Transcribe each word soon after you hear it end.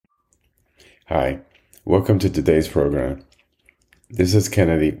Hi, welcome to today's program. This is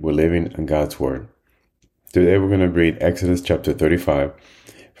Kennedy. We're living on God's Word. Today we're going to read Exodus chapter 35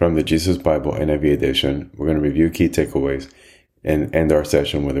 from the Jesus Bible NIV edition. We're going to review key takeaways and end our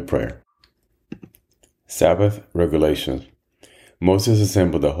session with a prayer. Sabbath regulations. Moses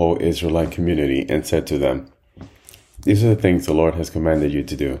assembled the whole Israelite community and said to them, "These are the things the Lord has commanded you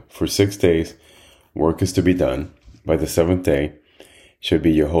to do. For 6 days work is to be done. By the seventh day should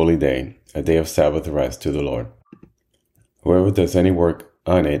be your holy day, a day of Sabbath rest to the Lord. Whoever does any work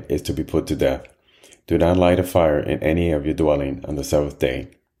on it is to be put to death. Do not light a fire in any of your dwelling on the seventh day."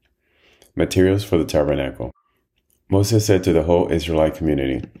 Materials for the tabernacle. Moses said to the whole Israelite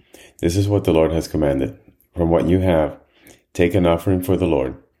community, "This is what the Lord has commanded. From what you have, take an offering for the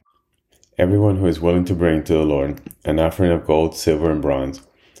Lord. Everyone who is willing to bring to the Lord an offering of gold, silver, and bronze,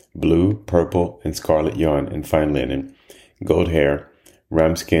 blue, purple, and scarlet yarn and fine linen, goat hair,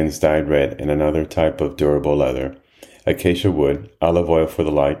 ram skins dyed red, and another type of durable leather, acacia wood, olive oil for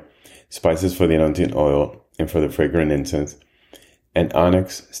the light, spices for the anointing oil and for the fragrant incense, and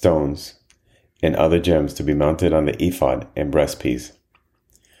onyx stones and other gems to be mounted on the ephod and breastpiece.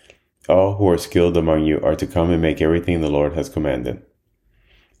 All who are skilled among you are to come and make everything the Lord has commanded.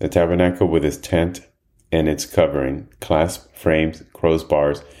 The tabernacle with its tent and its covering, clasp frames,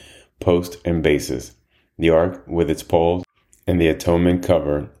 crossbars, posts, and bases, the ark with its poles, and the atonement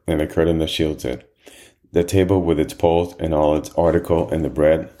cover and the curtain that shields it, the table with its poles and all its article and the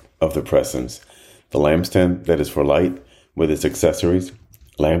bread of the presence, the lampstand that is for light with its accessories,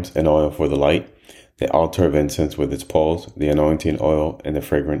 lamps and oil for the light, the altar of incense with its poles, the anointing oil and the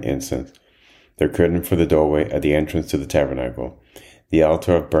fragrant incense, the curtain for the doorway at the entrance to the tabernacle, the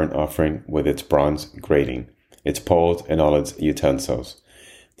altar of burnt offering with its bronze grating, its poles and all its utensils,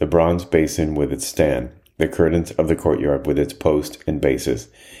 the bronze basin with its stand, the curtains of the courtyard with its posts and bases,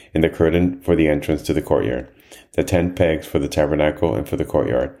 and the curtain for the entrance to the courtyard, the 10 pegs for the tabernacle and for the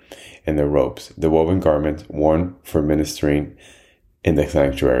courtyard, and the ropes, the woven garments worn for ministering in the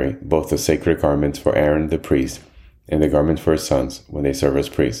sanctuary, both the sacred garments for Aaron the priest and the garments for his sons when they serve as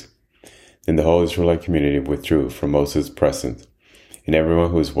priests." Then the whole Israelite community withdrew from Moses' presence, and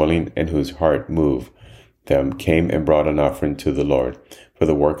everyone who was willing and whose heart moved them came and brought an offering to the Lord for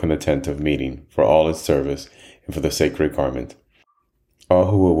the work on the tent of meeting, for all its service, and for the sacred garment. All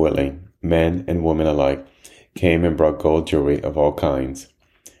who were willing, men and women alike, came and brought gold jewelry of all kinds,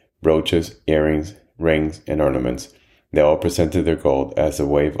 brooches, earrings, rings, and ornaments. They all presented their gold as a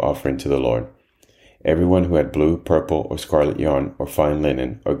wave offering to the Lord. Everyone who had blue, purple, or scarlet yarn, or fine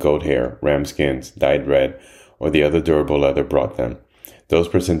linen, or goat hair, ram skins, dyed red, or the other durable leather brought them. Those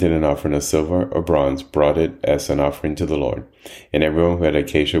presenting an offering of silver or bronze brought it as an offering to the Lord, and everyone who had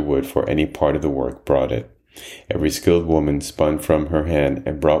acacia wood for any part of the work brought it. Every skilled woman spun from her hand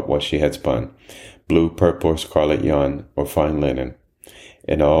and brought what she had spun, blue, purple, or scarlet yarn, or fine linen.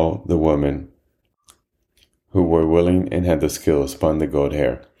 And all the women who were willing and had the skill spun the goat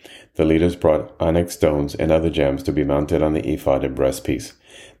hair. The leaders brought onyx stones and other gems to be mounted on the ephod and breastpiece.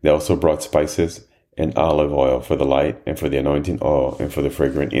 They also brought spices and olive oil for the light and for the anointing oil and for the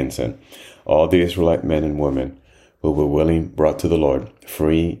fragrant incense. All the Israelite men and women who were willing brought to the Lord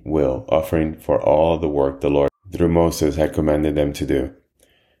free will offering for all the work the Lord through Moses had commanded them to do.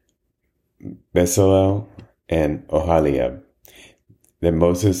 Bezalel and Oholiab. Then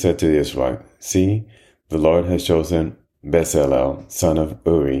Moses said to the Israelites, "See, the Lord has chosen Bezalel, son of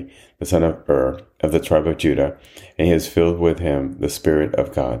Uri, the son of Ur, of the tribe of Judah, and he has filled with him the Spirit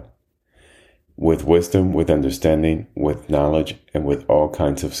of God, with wisdom, with understanding, with knowledge, and with all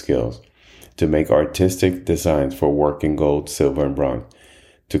kinds of skills, to make artistic designs for work in gold, silver, and bronze,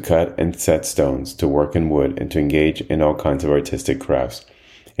 to cut and set stones, to work in wood, and to engage in all kinds of artistic crafts.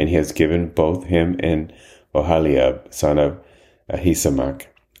 And he has given both him and Oholiab, son of Ahisamach,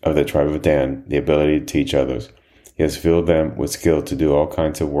 of the tribe of Dan, the ability to teach others. He has filled them with skill to do all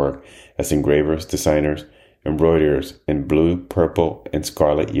kinds of work as engravers, designers, embroiderers in blue, purple, and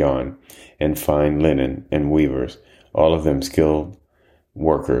scarlet yarn, and fine linen, and weavers, all of them skilled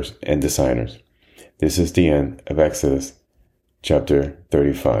workers and designers." This is the end of Exodus chapter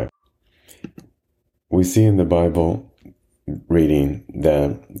 35. We see in the Bible reading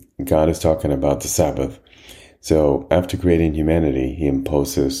that God is talking about the Sabbath. So after creating humanity, he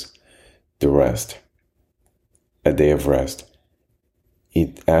imposes the rest, a day of rest.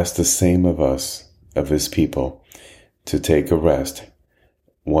 He asks the same of us, of his people, to take a rest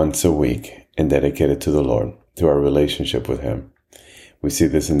once a week and dedicate it to the Lord through our relationship with him. We see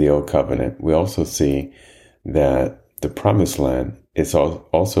this in the Old Covenant. We also see that the Promised Land is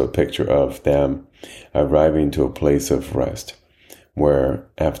also a picture of them arriving to a place of rest where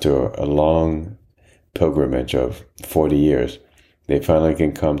after a long pilgrimage of 40 years, they finally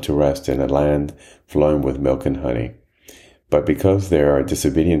can come to rest in a land flowing with milk and honey. But because they are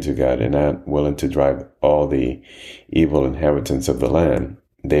disobedient to God and not willing to drive all the evil inhabitants of the land,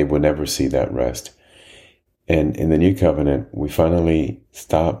 they will never see that rest. And in the new covenant, we finally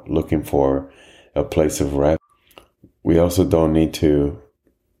stop looking for a place of rest. We also don't need to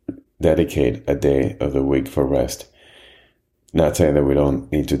dedicate a day of the week for rest. Not saying that we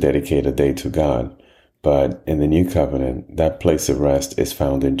don't need to dedicate a day to God, but in the new covenant, that place of rest is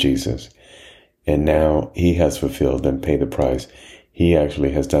found in Jesus. And now he has fulfilled and paid the price. He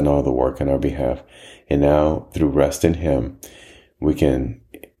actually has done all the work on our behalf. And now through rest in him, we can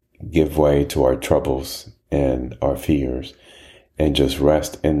give way to our troubles and our fears and just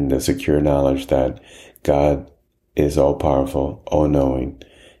rest in the secure knowledge that God is all powerful, all knowing,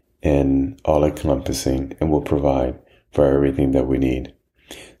 and all encompassing, and will provide for everything that we need.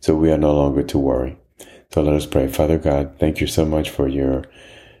 So we are no longer to worry. So let us pray. Father God, thank you so much for your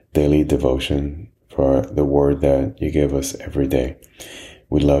daily devotion, for the word that you give us every day.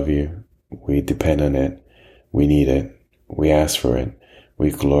 We love you. We depend on it. We need it. We ask for it.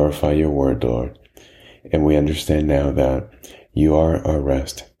 We glorify your word, Lord. And we understand now that you are our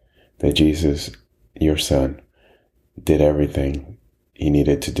rest, that Jesus, your son, did everything he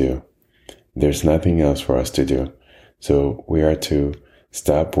needed to do. There's nothing else for us to do. So we are to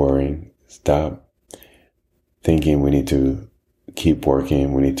stop worrying, stop thinking we need to keep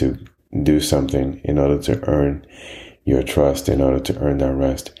working, we need to do something in order to earn your trust, in order to earn that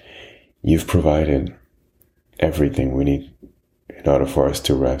rest. You've provided everything we need in order for us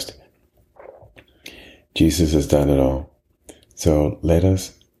to rest. Jesus has done it all. So let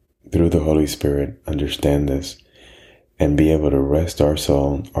us, through the Holy Spirit, understand this and be able to rest our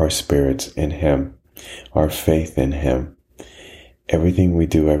soul, our spirits in him, our faith in him. Everything we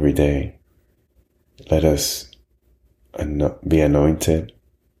do every day, let us be anointed,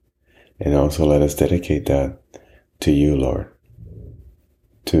 and also let us dedicate that to you, Lord,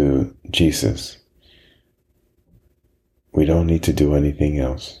 to Jesus. We don't need to do anything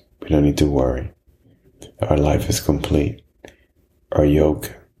else. We don't need to worry. Our life is complete. Our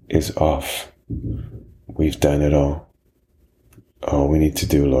yoke is off. We've done it all. All we need to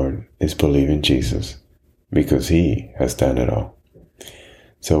do, Lord, is believe in Jesus, because he has done it all.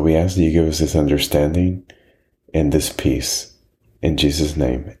 So we ask that you give us this understanding and this peace. In Jesus'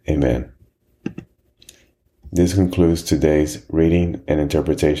 name, amen. This concludes today's reading and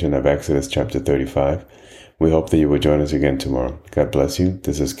interpretation of Exodus chapter 35. We hope that you will join us again tomorrow. God bless you.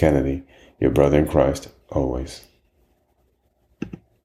 This is Kennedy, your brother in Christ, always.